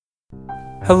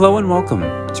Hello and welcome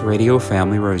to Radio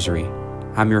Family Rosary.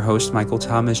 I'm your host, Michael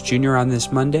Thomas Jr. on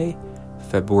this Monday,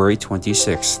 February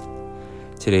 26th.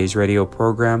 Today's radio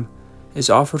program is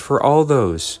offered for all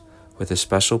those with a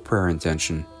special prayer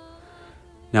intention.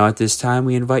 Now at this time,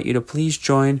 we invite you to please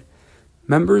join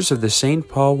members of the St.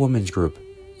 Paul Women's Group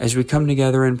as we come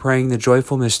together in praying the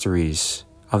joyful mysteries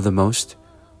of the Most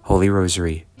Holy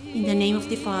Rosary. In the name of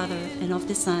the Father, and of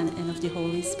the Son, and of the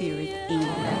Holy Spirit.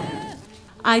 Amen.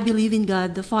 I believe in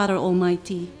God, the Father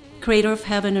Almighty, creator of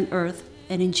heaven and earth,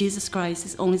 and in Jesus Christ,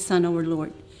 his only Son, our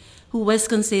Lord, who was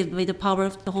conceived by the power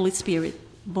of the Holy Spirit,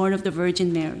 born of the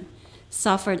Virgin Mary,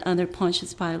 suffered under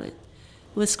Pontius Pilate,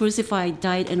 was crucified,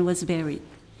 died, and was buried.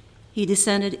 He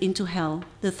descended into hell.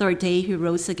 The third day he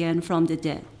rose again from the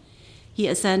dead. He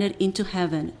ascended into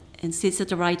heaven and sits at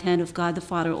the right hand of God the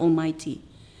Father Almighty.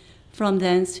 From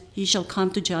thence he shall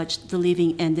come to judge the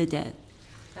living and the dead.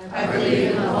 I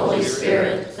believe in the Holy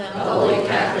Spirit, the Holy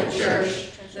Catholic Church,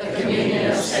 the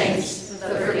communion of saints,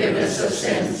 the forgiveness of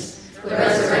sins, the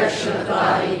resurrection of the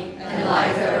body, and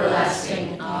life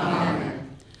everlasting.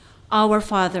 Amen. Our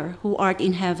Father, who art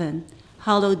in heaven,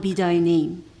 hallowed be thy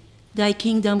name. Thy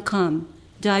kingdom come,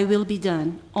 thy will be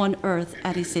done, on earth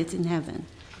as it is in heaven.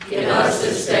 Give us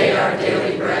this day our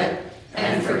daily bread,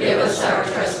 and forgive us our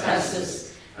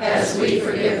trespasses, as we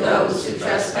forgive those who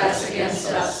trespass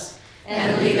against us.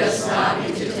 And lead us not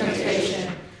into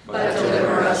temptation, but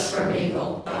deliver us from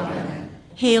evil. Amen.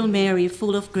 Hail Mary,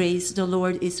 full of grace, the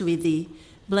Lord is with thee.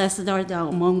 Blessed art thou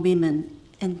among women,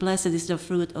 and blessed is the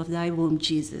fruit of thy womb,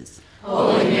 Jesus.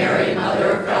 Holy Mary,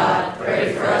 Mother of God,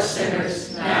 pray for us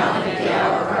sinners, now and at the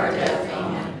hour of our death.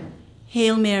 Amen.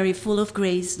 Hail Mary, full of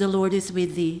grace, the Lord is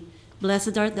with thee.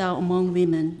 Blessed art thou among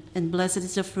women, and blessed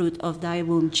is the fruit of thy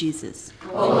womb, Jesus.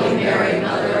 Holy Mary,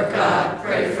 Mother of God,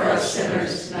 pray for us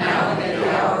sinners, now and at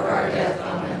the hour of our death.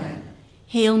 Amen.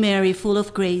 Hail Mary, full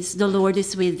of grace, the Lord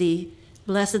is with thee.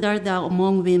 Blessed art thou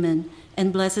among women,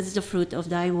 and blessed is the fruit of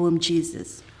thy womb,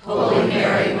 Jesus. Holy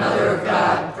Mary, Mother of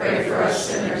God, pray for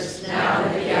us sinners, now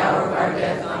and at the hour of our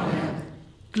death. Amen.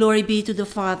 Glory be to the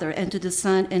Father, and to the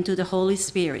Son, and to the Holy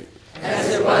Spirit. As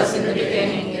it was in the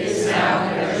beginning, is now,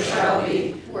 and ever shall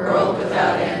be, world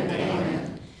without end.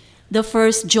 Amen. The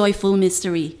first joyful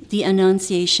mystery, the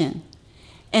Annunciation.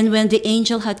 And when the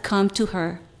angel had come to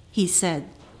her, he said,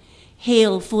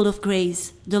 Hail, full of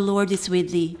grace, the Lord is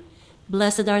with thee.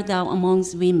 Blessed art thou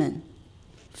amongst women.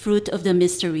 Fruit of the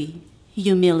mystery,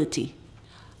 humility.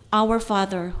 Our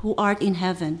Father, who art in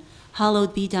heaven,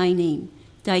 hallowed be thy name.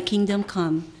 Thy kingdom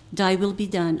come, thy will be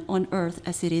done on earth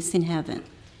as it is in heaven.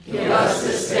 Give us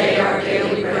this day our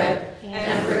daily bread,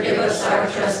 and forgive us our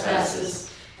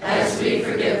trespasses, as we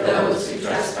forgive those who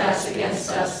trespass against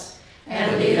us.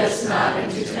 And lead us not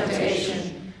into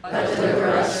temptation, but deliver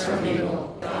us from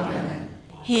evil. Amen.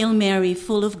 Hail Mary,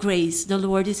 full of grace, the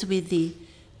Lord is with thee.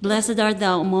 Blessed art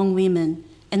thou among women,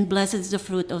 and blessed is the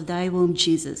fruit of thy womb,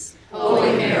 Jesus.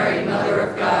 Holy Mary, Mother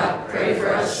of God, pray for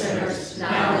us sinners,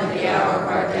 now and at the hour of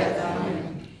our death.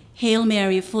 Amen. Hail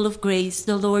Mary, full of grace,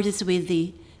 the Lord is with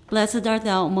thee. Blessed art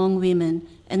thou among women,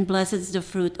 and blessed is the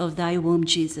fruit of thy womb,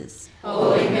 Jesus.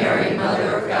 Holy Mary,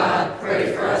 Mother of God,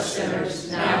 pray for us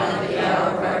sinners, now and at the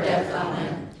hour of our death.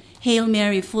 Amen. Hail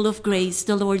Mary, full of grace,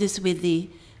 the Lord is with thee.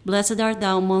 Blessed art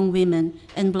thou among women,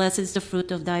 and blessed is the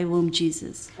fruit of thy womb,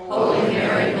 Jesus. Holy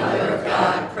Mary, Mother of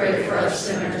God, pray for us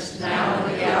sinners, now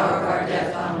and at the hour of our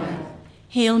death. Amen.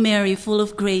 Hail Mary, full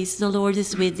of grace, the Lord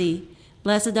is with thee.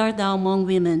 Blessed art thou among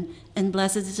women, and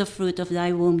blessed is the fruit of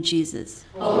thy womb, Jesus.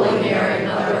 Holy Mary,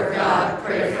 Mother of God,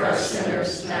 pray for us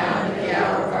sinners, now and at the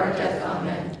hour of our death.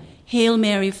 Amen. Hail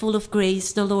Mary, full of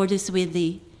grace, the Lord is with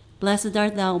thee. Blessed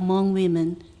art thou among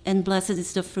women, and blessed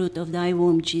is the fruit of thy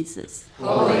womb, Jesus.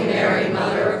 Holy Mary,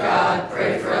 Mother of God,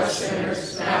 pray for us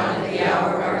sinners, now and at the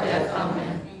hour of our death.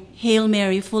 Amen. Hail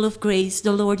Mary, full of grace,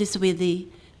 the Lord is with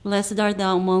thee. Blessed art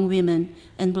thou among women,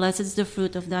 and blessed is the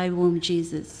fruit of thy womb,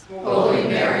 Jesus. Holy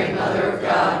Mary, Mother of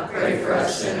God, pray for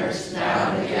us sinners,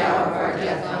 now and at the hour of our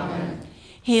death. Amen.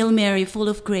 Hail Mary, full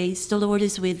of grace, the Lord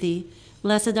is with thee.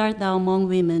 Blessed art thou among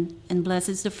women, and blessed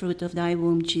is the fruit of thy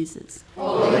womb, Jesus.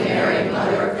 Holy Mary,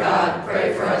 Mother of God,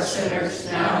 pray for us sinners,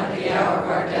 now and at the hour of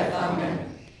our death.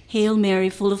 Amen. Hail Mary,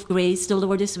 full of grace, the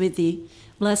Lord is with thee.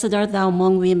 Blessed art thou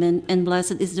among women, and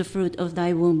blessed is the fruit of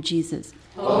thy womb, Jesus.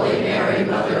 Holy Mary,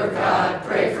 Mother of God,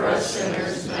 pray for us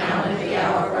sinners, now and at the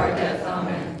hour of our death.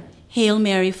 Amen. Hail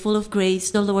Mary, full of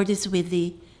grace, the Lord is with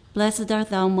thee. Blessed art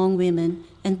thou among women,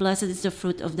 and blessed is the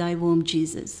fruit of thy womb,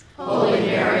 Jesus. Holy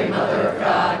Mary, Mother of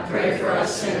God, pray for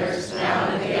us sinners, now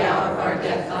and at the hour of our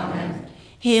death. Amen.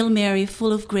 Hail Mary,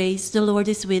 full of grace, the Lord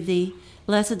is with thee.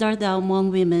 Blessed art thou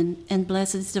among women, and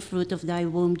blessed is the fruit of thy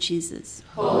womb, Jesus.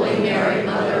 Holy Mary,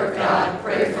 Mother of God,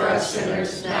 pray for us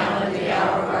sinners, now and at the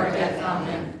hour of our death.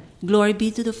 Amen. Glory be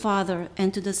to the Father,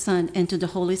 and to the Son, and to the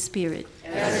Holy Spirit.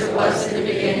 As it was in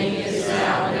the beginning, is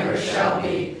now, and ever shall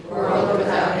be, world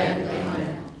without end.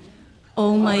 Amen.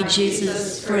 O my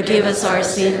Jesus, forgive us our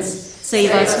sins, save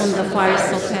us from the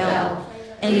fires of hell,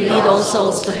 and lead all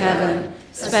souls to heaven,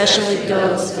 especially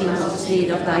those in most need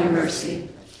of thy mercy.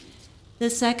 The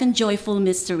second joyful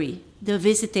mystery, the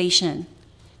Visitation.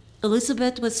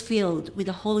 Elizabeth was filled with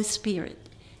the Holy Spirit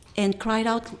and cried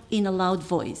out in a loud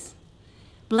voice,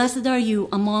 Blessed are you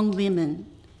among women,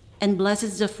 and blessed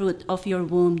is the fruit of your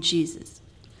womb, Jesus.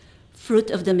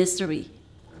 Fruit of the mystery,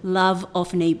 love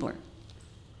of neighbor.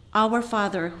 Our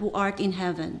Father, who art in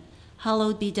heaven,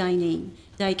 hallowed be thy name.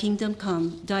 Thy kingdom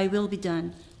come, thy will be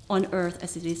done, on earth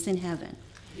as it is in heaven.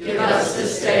 Give us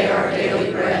this day our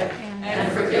daily bread,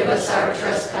 and forgive us our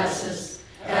trespasses,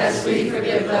 as we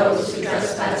forgive those who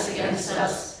trespass against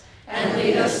us. And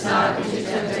lead us not into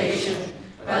temptation,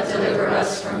 but deliver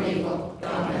us from evil.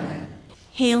 Amen.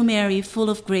 Hail Mary, full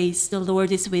of grace, the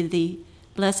Lord is with thee.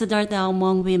 Blessed art thou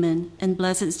among women, and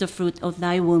blessed is the fruit of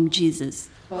thy womb, Jesus.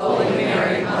 Holy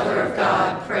Mary, Mother of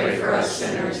God, pray for us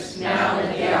sinners, now and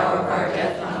at the hour of our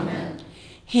death. Amen.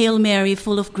 Hail Mary,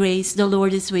 full of grace, the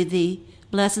Lord is with thee.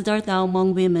 Blessed art thou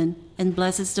among women, and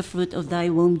blessed is the fruit of thy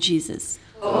womb, Jesus.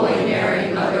 Holy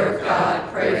Mary, Mother of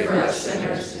God, pray for us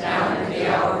sinners, now and at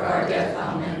the hour of our death.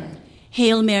 Amen.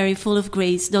 Hail Mary, full of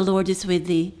grace, the Lord is with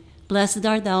thee. Blessed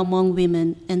art thou among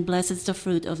women, and blessed is the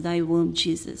fruit of thy womb,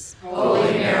 Jesus.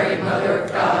 Holy Mary, Mother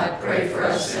of God, pray for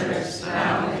us sinners,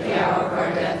 now and at the hour of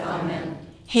our death. Amen.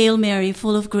 Hail Mary,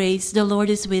 full of grace, the Lord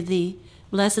is with thee.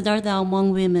 Blessed art thou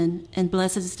among women, and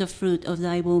blessed is the fruit of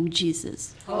thy womb,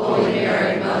 Jesus. Holy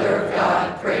Mary, Mother of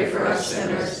God, pray for us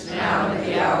sinners, now and at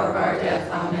the hour of our death.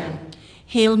 Amen.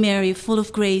 Hail Mary, full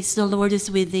of grace, the Lord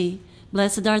is with thee.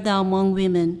 Blessed art thou among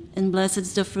women, and blessed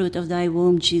is the fruit of thy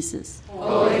womb, Jesus.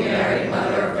 Holy Mary,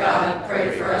 Mother of God,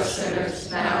 pray for us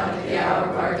sinners, now and at the hour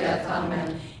of our death.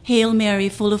 Amen. Hail Mary,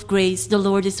 full of grace, the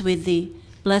Lord is with thee.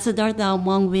 Blessed art thou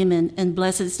among women, and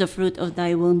blessed is the fruit of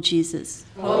thy womb, Jesus.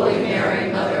 Holy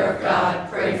Mary, Mother of God,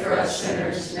 pray for us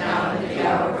sinners, now and at the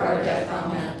hour of our death.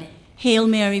 Amen. Hail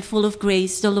Mary, full of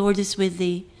grace, the Lord is with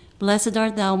thee. Blessed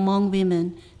art thou among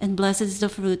women, and blessed is the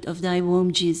fruit of thy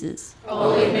womb, Jesus.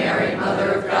 Holy Mary,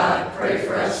 Mother of God, pray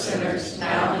for us sinners,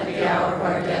 now and at the hour of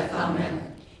our death.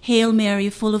 Amen. Hail Mary,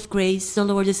 full of grace, the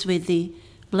Lord is with thee.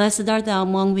 Blessed art thou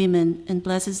among women, and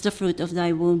blessed is the fruit of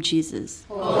thy womb, Jesus.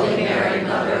 Holy Mary,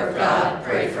 Mother of God,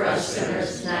 pray for us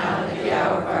sinners, now and at the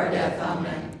hour of our death.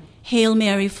 Amen. Hail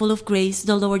Mary, full of grace,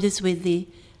 the Lord is with thee.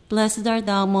 Blessed art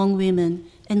thou among women,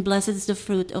 and blessed is the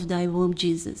fruit of thy womb,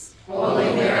 Jesus. Holy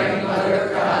Mary, Mother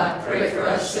of God, pray for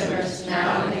us sinners,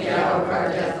 now and at the hour of our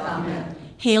death. Amen.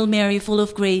 Hail Mary, full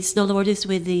of grace, the Lord is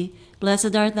with thee.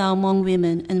 Blessed art thou among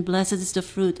women, and blessed is the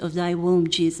fruit of thy womb,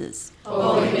 Jesus.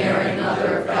 Holy Mary,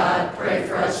 Mother of God, pray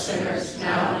for us sinners,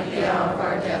 now and at the hour of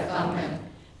our death. Amen.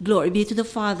 Glory be to the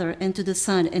Father, and to the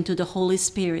Son, and to the Holy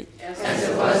Spirit. As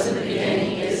it was in the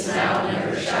beginning, is now, and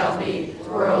ever shall be,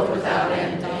 world without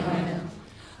end. Amen.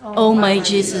 O my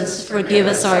Jesus, forgive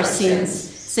us our sins,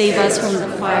 save us from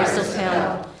the fires of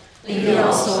hell, lead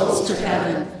all souls to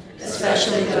heaven,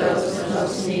 especially those in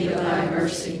most need of thy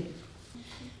mercy.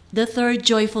 The third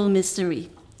joyful mystery,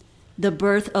 the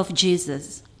birth of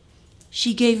Jesus.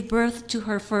 She gave birth to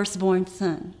her firstborn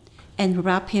son, and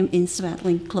wrapped him in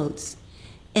swaddling clothes,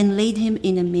 and laid him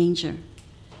in a manger,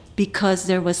 because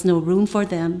there was no room for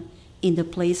them in the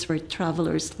place where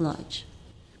travelers lodge.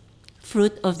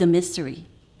 Fruit of the mystery,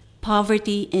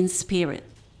 poverty in spirit.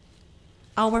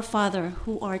 Our Father,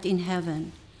 who art in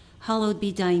heaven, hallowed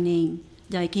be thy name.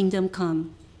 Thy kingdom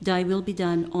come, thy will be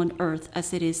done on earth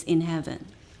as it is in heaven.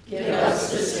 Give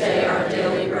us this day our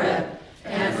daily bread,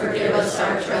 and forgive us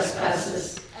our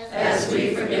trespasses, as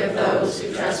we forgive those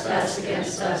who trespass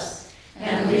against us.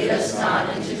 And lead us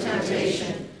not into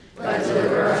temptation, but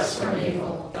deliver us from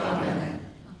evil. Amen.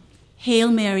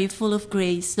 Hail Mary, full of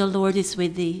grace, the Lord is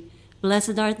with thee.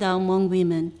 Blessed art thou among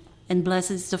women, and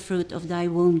blessed is the fruit of thy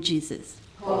womb, Jesus.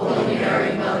 Holy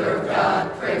Mary, Mother of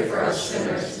God, pray for us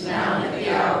sinners, now and at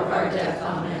the hour of our death.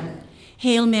 Amen.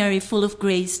 Hail Mary, full of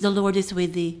grace, the Lord is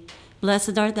with thee.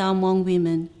 Blessed art thou among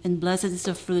women, and blessed is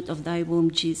the fruit of thy womb,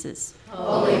 Jesus.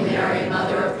 Holy Mary,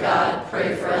 Mother of God,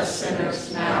 pray for us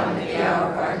sinners, now and at the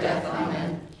hour of our death.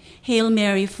 Amen. Hail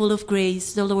Mary, full of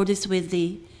grace, the Lord is with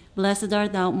thee. Blessed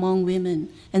art thou among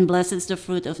women, and blessed is the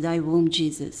fruit of thy womb,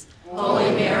 Jesus. Holy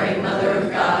Mary, Mother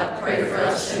of God, pray for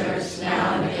us sinners,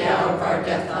 now and at the hour of our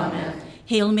death. Amen.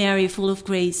 Hail Mary, full of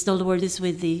grace, the Lord is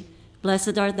with thee.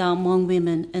 Blessed art thou among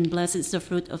women, and blessed is the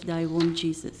fruit of thy womb,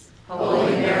 Jesus.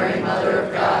 Holy Mary, Mother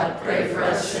of God, pray for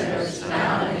us sinners,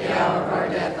 now and at the hour of our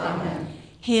death. Amen.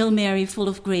 Hail Mary, full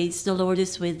of grace, the Lord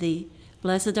is with thee.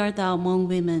 Blessed art thou among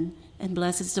women, and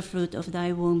blessed is the fruit of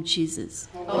thy womb, Jesus.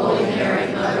 Holy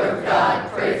Mary, Mother of God,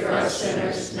 pray for us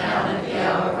sinners, now and at the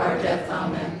hour of our death.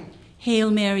 Amen. Hail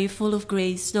Mary, full of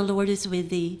grace, the Lord is with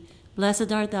thee.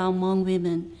 Blessed art thou among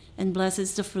women, and blessed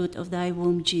is the fruit of thy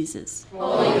womb, Jesus.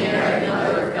 Holy Mary,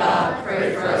 Mother of God,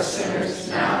 pray for us sinners,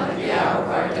 now and at the hour of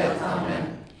our death.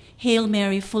 Amen. Hail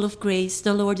Mary, full of grace,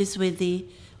 the Lord is with thee.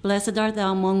 Blessed art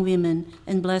thou among women,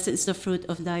 and blessed is the fruit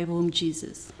of thy womb,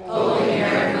 Jesus. Holy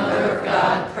Mary, Mother of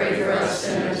God, pray for us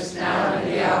sinners, now and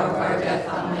at the hour of our death.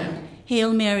 Amen.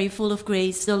 Hail Mary, full of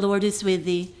grace, the Lord is with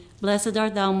thee. Blessed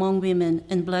art thou among women,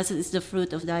 and blessed is the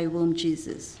fruit of thy womb,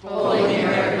 Jesus. Holy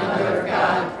Mary, Mother of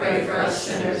God, pray for us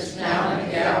sinners, now and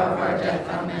at the hour of our death.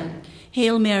 Amen.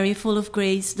 Hail Mary, full of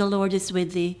grace, the Lord is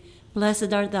with thee.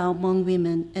 Blessed art thou among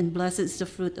women, and blessed is the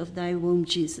fruit of thy womb,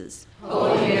 Jesus.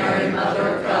 Holy Mary,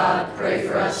 Mother of God, pray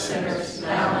for us sinners,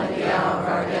 now and at the hour of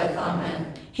our death.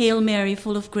 Amen. Hail Mary,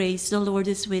 full of grace, the Lord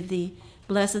is with thee.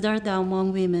 Blessed art thou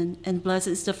among women, and blessed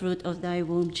is the fruit of thy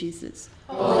womb, Jesus.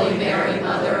 Holy Mary,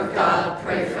 Mother of God,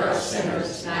 pray for us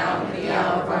sinners, now and at the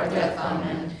hour of our death.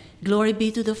 Amen. Glory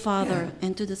be to the Father,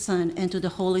 and to the Son, and to the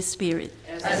Holy Spirit.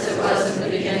 As it was in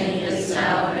the beginning, is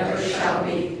now, and ever shall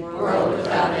be, world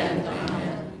without end.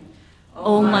 Amen.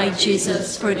 O my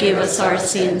Jesus, forgive us our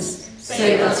sins.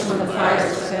 Save us from the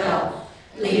fires of hell.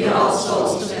 Lead all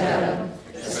souls to heaven,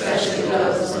 especially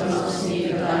those in most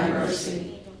need of thy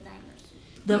mercy.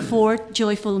 The fourth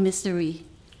joyful mystery,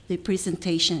 the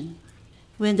presentation.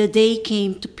 When the day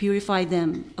came to purify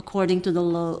them according to the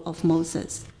law of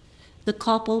Moses, the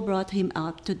couple brought him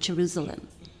up to Jerusalem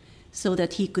so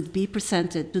that he could be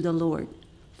presented to the Lord.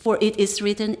 For it is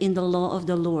written in the law of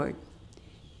the Lord,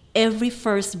 every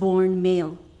firstborn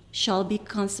male shall be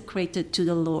consecrated to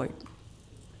the Lord.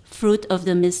 Fruit of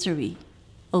the mystery,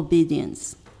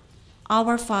 obedience.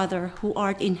 Our Father, who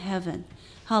art in heaven,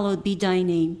 hallowed be thy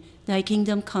name. Thy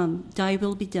kingdom come, thy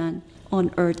will be done,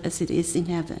 on earth as it is in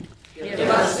heaven. Give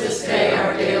us this day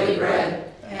our daily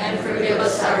bread, and forgive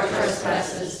us our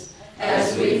trespasses,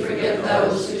 as we forgive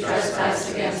those who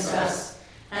trespass against us.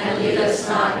 And lead us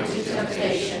not into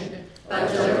temptation,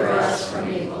 but deliver us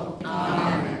from evil.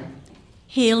 Amen.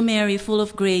 Hail Mary, full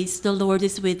of grace, the Lord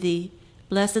is with thee.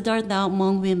 Blessed art thou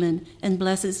among women, and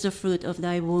blessed is the fruit of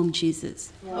thy womb,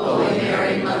 Jesus. Holy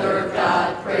Mary, Mother of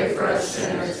God, pray for us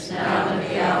sinners, now and at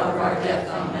the hour of our death.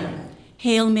 Amen.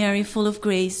 Hail Mary, full of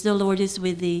grace, the Lord is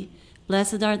with thee.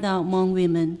 Blessed art thou among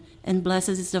women, and blessed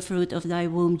is the fruit of thy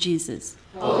womb, Jesus.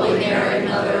 Holy Mary,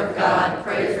 Mother of God,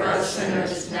 pray for us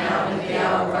sinners, now and at the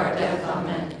hour of our death.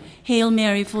 Amen. Hail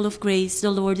Mary, full of grace,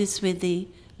 the Lord is with thee.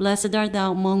 Blessed art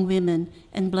thou among women,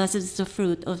 and blessed is the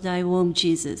fruit of thy womb,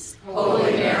 Jesus.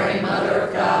 Holy Mary, Mother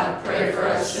of God, pray for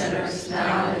us sinners,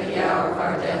 now and at the hour of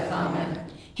our death. Amen.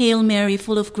 Hail Mary,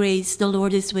 full of grace, the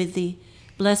Lord is with thee.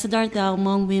 Blessed art thou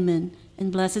among women,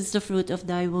 and blessed is the fruit of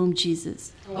thy womb,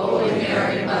 Jesus. Holy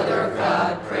Mary, Mother of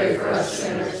God, pray for us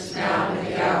sinners, now and at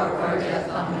the hour of our death.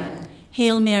 Amen.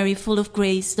 Hail Mary, full of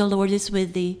grace, the Lord is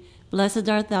with thee. Blessed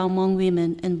art thou among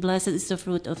women, and blessed is the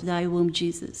fruit of thy womb,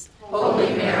 Jesus. Holy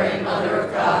Mary, Mother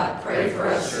of God, pray for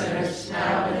us sinners,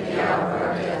 now and at the hour of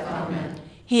our death. Amen.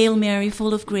 Hail Mary,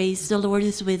 full of grace, the Lord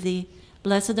is with thee.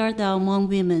 Blessed art thou among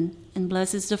women, and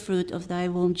blessed is the fruit of thy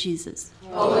womb, Jesus.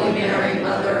 Holy Mary,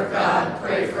 Mother of God,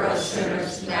 pray for us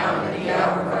sinners, now and at the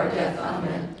hour of our death.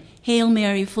 Amen. Hail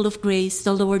Mary, full of grace,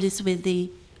 the Lord is with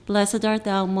thee. Blessed art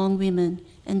thou among women,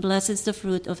 and blessed is the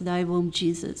fruit of thy womb,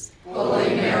 Jesus.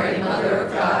 Holy Mary, Mother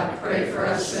of God, pray for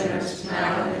us sinners,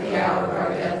 now and at the hour of our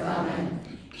death. Amen.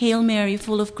 Hail Mary,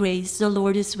 full of grace, the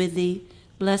Lord is with thee.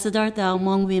 Blessed art thou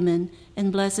among women,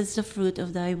 and blessed is the fruit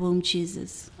of thy womb,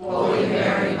 Jesus. Holy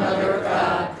Mary, Mother of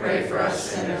God, pray for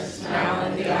us sinners, now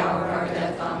and at the hour of our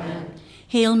death. Amen.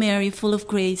 Hail Mary, full of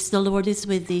grace, the Lord is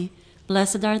with thee.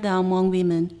 Blessed art thou among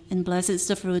women, and blessed is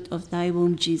the fruit of thy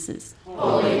womb, Jesus.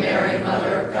 Holy Mary,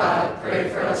 Mother of God, pray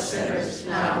for us sinners,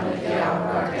 now and at the hour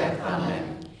of our death.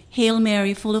 Amen. Hail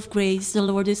Mary, full of grace, the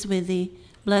Lord is with thee.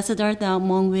 Blessed art thou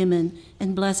among women,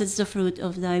 and blessed is the fruit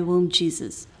of thy womb,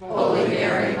 Jesus. Holy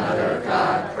Mary, Mother of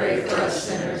God, pray for us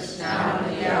sinners, now and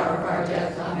at the hour of our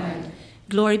death. Amen.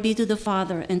 Glory be to the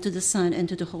Father, and to the Son, and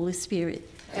to the Holy Spirit.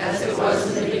 As it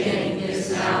was in the beginning,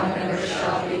 is now, and ever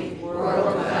shall be,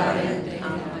 world without end.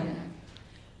 Amen.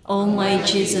 O my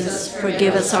Jesus,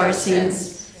 forgive us our sins,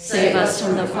 save us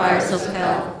from the fires of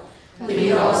hell.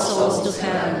 Lead all souls to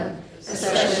heaven,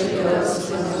 especially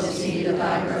those in most need of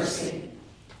thy mercy.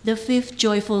 The fifth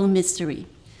joyful mystery,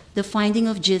 the finding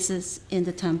of Jesus in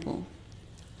the temple.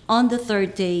 On the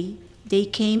third day, they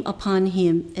came upon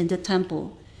him in the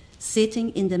temple, sitting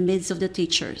in the midst of the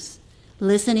teachers,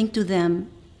 listening to them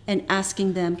and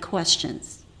asking them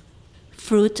questions.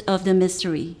 Fruit of the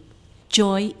mystery,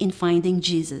 joy in finding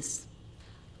Jesus.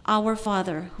 Our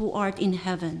Father, who art in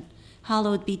heaven,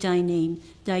 hallowed be thy name.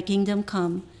 Thy kingdom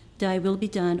come, thy will be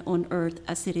done on earth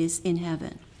as it is in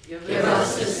heaven. Give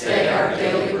us this day our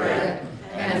daily bread,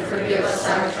 and forgive us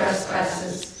our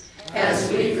trespasses,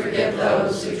 as we forgive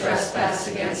those who trespass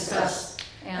against us.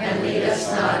 And lead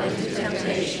us not into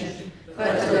temptation,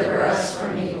 but deliver us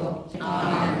from evil.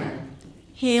 Amen.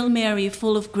 Hail Mary,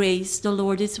 full of grace, the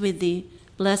Lord is with thee.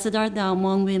 Blessed art thou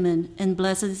among women, and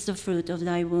blessed is the fruit of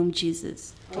thy womb,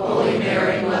 Jesus. Holy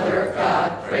Mary, Mother of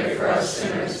God, pray for us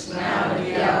sinners, now and at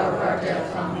the hour of our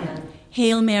death. Amen.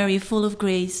 Hail Mary, full of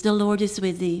grace, the Lord is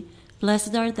with thee.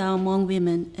 Blessed art thou among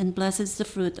women, and blessed is the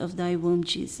fruit of thy womb,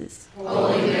 Jesus.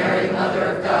 Holy Mary, Mother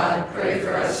of God, pray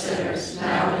for us sinners,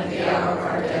 now and at the hour of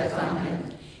our death.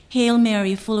 Amen. Hail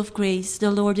Mary, full of grace,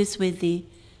 the Lord is with thee.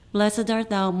 Blessed art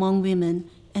thou among women,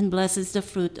 and blessed is the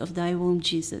fruit of thy womb,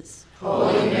 Jesus.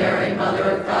 Holy Mary,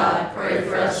 Mother of God, pray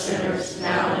for us sinners,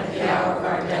 now and at the hour of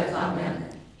our death. Amen.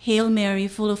 Hail Mary,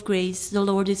 full of grace, the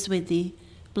Lord is with thee.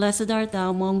 Blessed art thou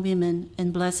among women,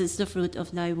 and blessed is the fruit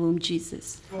of thy womb,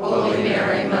 Jesus. Holy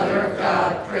Mary, Mother of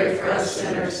God, pray for us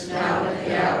sinners, now and at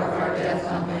the hour of our death.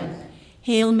 Amen.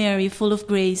 Hail Mary, full of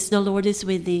grace, the Lord is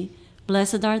with thee.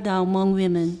 Blessed art thou among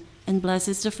women, and blessed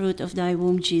is the fruit of thy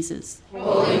womb, Jesus.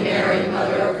 Holy Mary,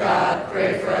 Mother of God,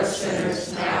 pray for us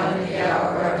sinners, now and at the hour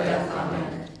of our death.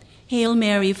 Amen. Hail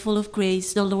Mary, full of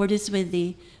grace, the Lord is with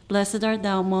thee. Blessed art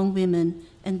thou among women,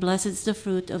 and blessed is the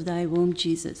fruit of thy womb,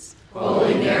 Jesus.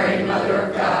 Holy Mary, Mother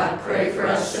of God, pray for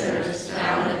us sinners,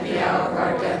 now and at the hour of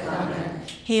our death. Amen.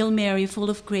 Hail Mary, full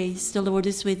of grace, the Lord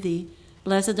is with thee.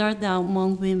 Blessed art thou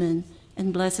among women,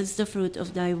 and blessed is the fruit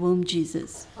of thy womb,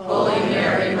 Jesus. Holy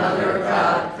Mary, Mother of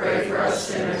God, pray for us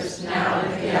sinners, now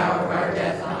and at the hour of our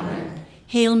death. Amen.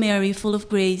 Hail Mary, full of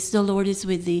grace, the Lord is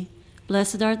with thee.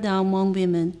 Blessed art thou among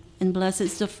women, and blessed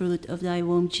is the fruit of thy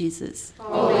womb, Jesus.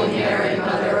 Holy Mary,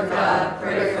 Mother of God,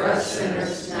 pray for us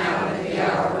sinners, now and at the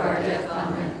hour of our death.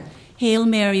 Amen. Hail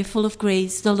Mary, full of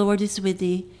grace, the Lord is with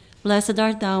thee. Blessed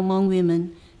art thou among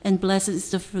women, and blessed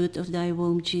is the fruit of thy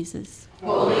womb, Jesus.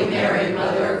 Holy Mary,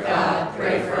 Mother of God,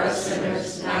 pray for us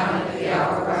sinners, now and at the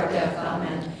hour of our death.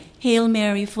 Amen. Hail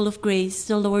Mary, full of grace,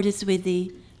 the Lord is with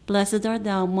thee. Blessed art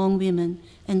thou among women,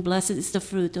 and blessed is the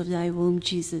fruit of thy womb,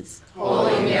 Jesus.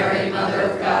 Holy Mary, Mother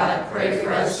of God, pray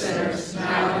for us sinners,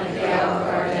 now and at the hour of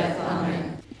our death.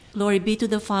 Amen. Glory be to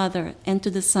the Father, and to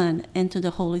the Son, and to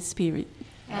the Holy Spirit.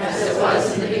 As it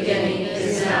was in the beginning,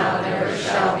 is now, and ever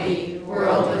shall be,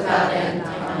 world without end.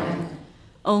 Amen.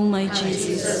 O my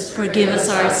Jesus, forgive us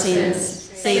our sins,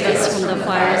 save us from the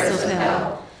fires of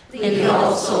hell, and lead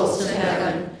all souls to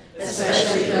heaven,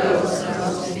 especially those in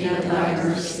most need of thy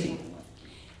mercy.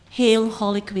 Hail,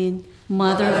 Holy Queen,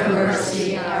 Mother of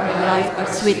mercy, our life,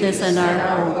 our sweetness, and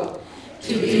our hope.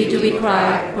 To thee do we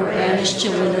cry, poor banished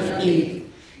children of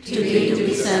Eve. To thee do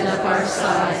we send up our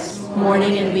sighs,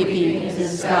 mourning and weeping in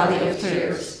this valley of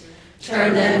tears.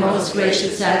 Turn then, most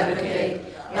gracious Advocate,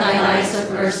 thine eyes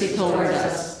of mercy toward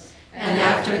us, and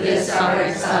after this our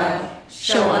exile,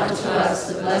 show unto us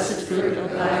the blessed fruit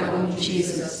of thy womb,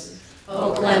 Jesus.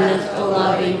 O clement, O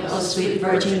loving, O sweet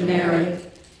Virgin Mary,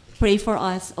 pray for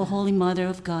us, O Holy Mother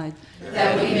of God,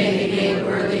 that we may be made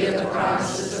worthy of the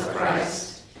promises of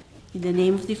Christ. in the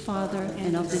name of the Father,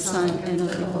 and of the Son, and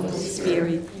of the Holy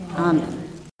Spirit. Amen.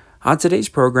 On today's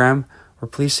program, we're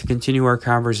pleased to continue our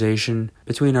conversation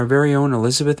between our very own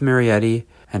Elizabeth Marietti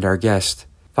and our guest,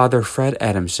 Father Fred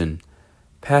Adamson,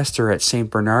 pastor at St.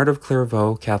 Bernard of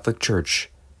Clairvaux Catholic Church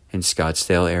in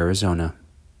Scottsdale, Arizona,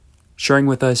 sharing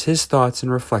with us his thoughts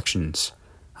and reflections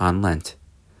on Lent.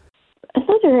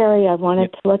 Another area I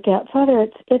wanted to look at, Father,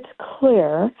 it's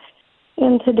clear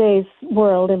in today's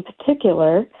world in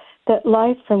particular that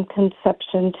life from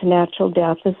conception to natural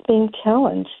death is being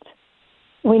challenged.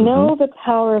 We know the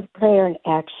power of prayer and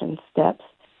action steps.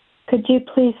 Could you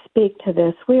please speak to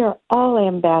this? We are all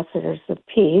ambassadors of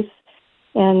peace,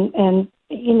 and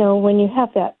you know, when you have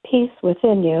that peace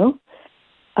within you,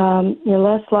 you're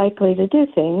less likely to do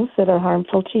things that are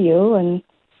harmful to you and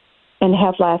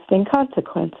have lasting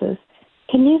consequences.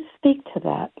 Can you speak to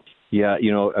that? Yeah,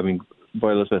 you know, I mean,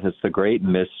 boy, Elizabeth, it's the great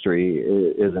mystery,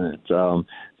 isn't it?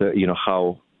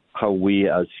 How we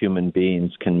as human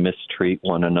beings can mistreat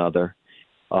one another.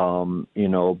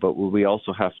 But we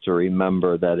also have to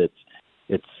remember that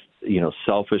it's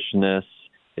selfishness,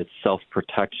 it's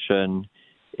self-protection,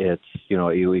 it's,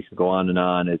 we could go on and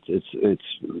on. It's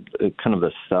kind of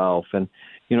the self. And,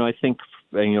 I think,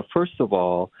 first of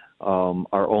all,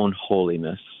 our own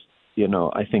holiness.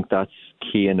 I think that's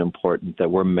key and important,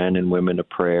 that we're men and women of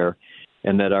prayer,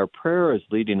 and that our prayer is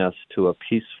leading us to a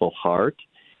peaceful heart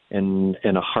and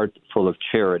a heart full of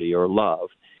charity or love.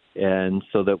 And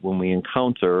so that when we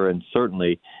encounter, and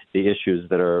certainly the issues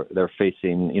that they're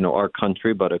facing, our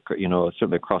country, but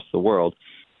certainly across the world,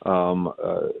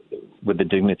 with the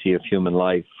dignity of human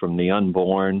life, from the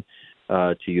unborn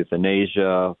to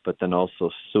euthanasia, but then also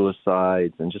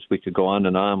suicides, and just we could go on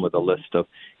and on with a list of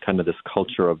kind of this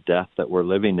culture of death that we're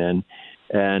living in.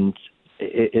 And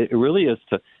it really is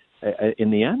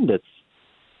in the end, it's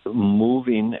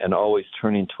moving and always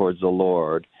turning towards the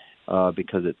Lord,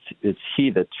 because it's He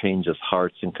that changes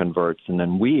hearts and converts. And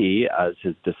then we, as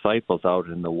His disciples out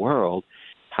in the world,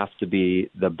 have to be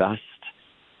the best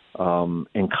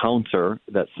encounter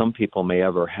that some people may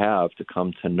ever have to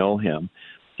come to know Him.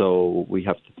 So we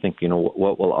have to think,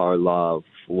 what will our love,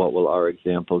 what will our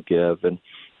example give? And,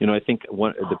 I think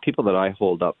the people that I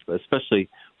hold up, especially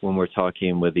when we're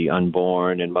talking with the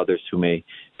unborn and mothers who may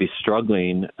be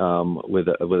struggling with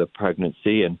a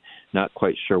pregnancy and not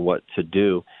quite sure what to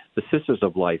do, the Sisters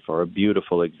of Life are a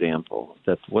beautiful example.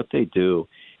 That's what they do.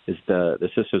 Is the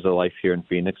Sisters of Life here in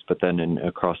Phoenix, but then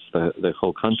across the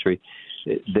whole country,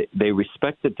 they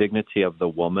respect the dignity of the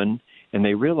woman, and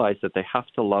they realize that they have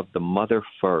to love the mother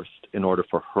first in order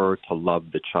for her to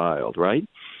love the child, right?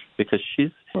 Because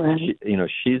she's going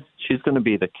to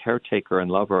be the caretaker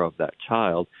and lover of that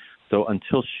child. So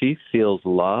until she feels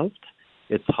loved,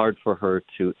 it's hard for her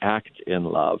to act in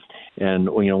love. And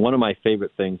one of my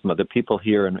favorite things, the people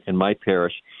here in my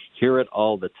parish hear it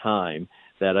all the time,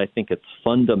 that I think it's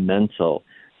fundamental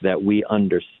that we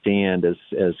understand as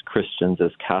Christians,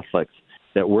 as Catholics,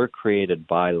 that we're created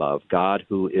by love. God,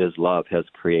 who is love, has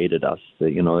created us.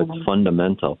 It's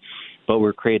fundamental. But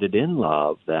we're created in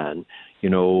love then.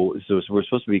 So we're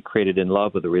supposed to be created in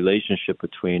love with a relationship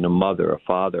between a mother, a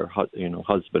father,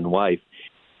 husband, wife,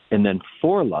 and then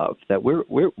for love, that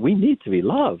we need to be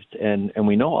loved. And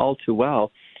we know all too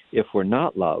well if we're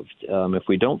not loved, if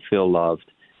we don't feel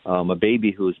loved, a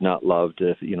baby who's not loved,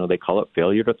 they call it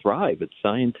failure to thrive. It's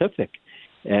scientific.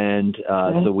 And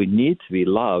so we need to be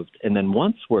loved. And then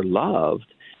once we're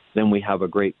loved, then we have a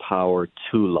great power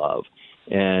to love.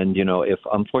 And, if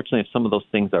some of those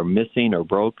things are missing or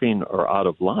broken or out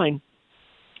of line,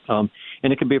 and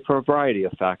it can be for a variety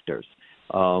of factors,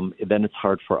 then it's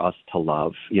hard for us to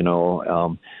love,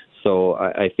 So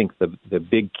I think the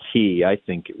big key,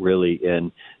 really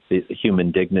in the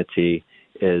human dignity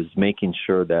is making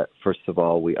sure that, first of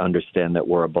all, we understand that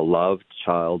we're a beloved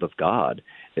child of God,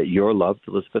 that you're loved,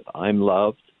 Elizabeth, I'm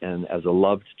loved, and as a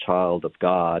loved child of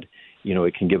God,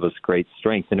 it can give us great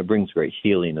strength, and it brings great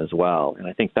healing as well. And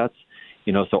I think that's,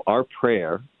 so our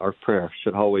prayer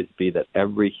should always be that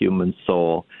every human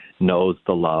soul knows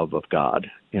the love of God,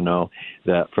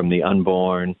 that from the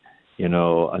unborn,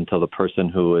 until the person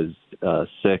who is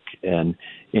sick and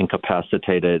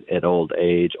incapacitated at old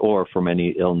age, or from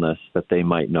any illness, that they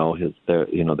might know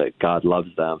that God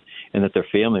loves them, and that their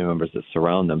family members that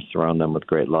surround them with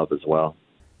great love as well.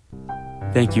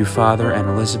 Thank you, Father and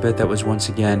Elizabeth. That was once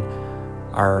again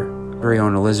our very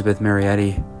own Elizabeth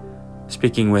Marietti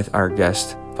speaking with our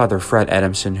guest, Father Fred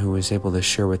Adamson, who was able to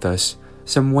share with us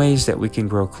some ways that we can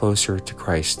grow closer to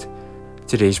Christ.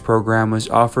 Today's program was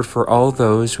offered for all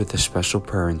those with a special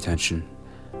prayer intention.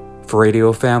 For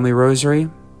Radio Family Rosary,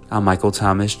 I'm Michael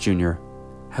Thomas Jr.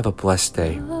 Have a blessed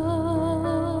day.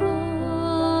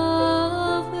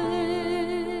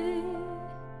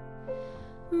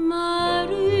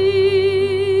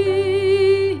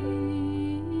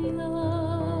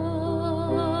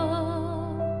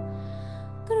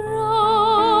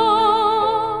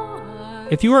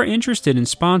 If you are interested in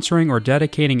sponsoring or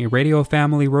dedicating a Radio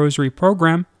Family Rosary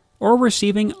program, or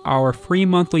receiving our free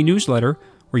monthly newsletter,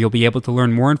 where you'll be able to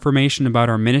learn more information about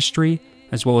our ministry,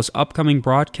 as well as upcoming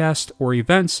broadcasts or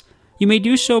events, you may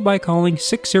do so by calling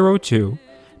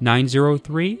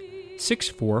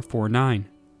 602-903-6449.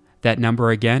 That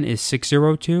number again is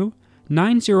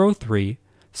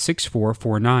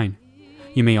 602-903-6449.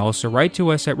 You may also write to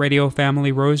us at Radio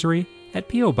Family Rosary at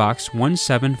P.O. Box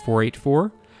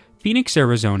 17484, Phoenix,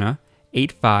 Arizona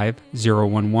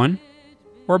 85011,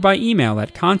 or by email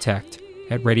at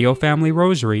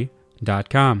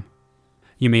contact@radiofamilyrosary.com.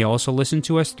 You may also listen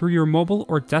to us through your mobile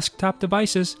or desktop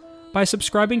devices by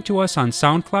subscribing to us on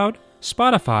SoundCloud,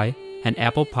 Spotify, and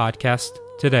Apple Podcasts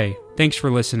today. Thanks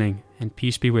for listening, and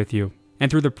peace be with you.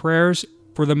 And through the prayers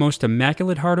for the most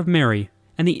Immaculate Heart of Mary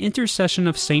and the intercession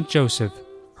of Saint Joseph,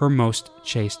 her most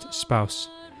chaste spouse.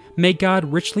 May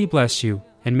God richly bless you,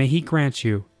 and may He grant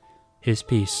you His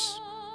peace.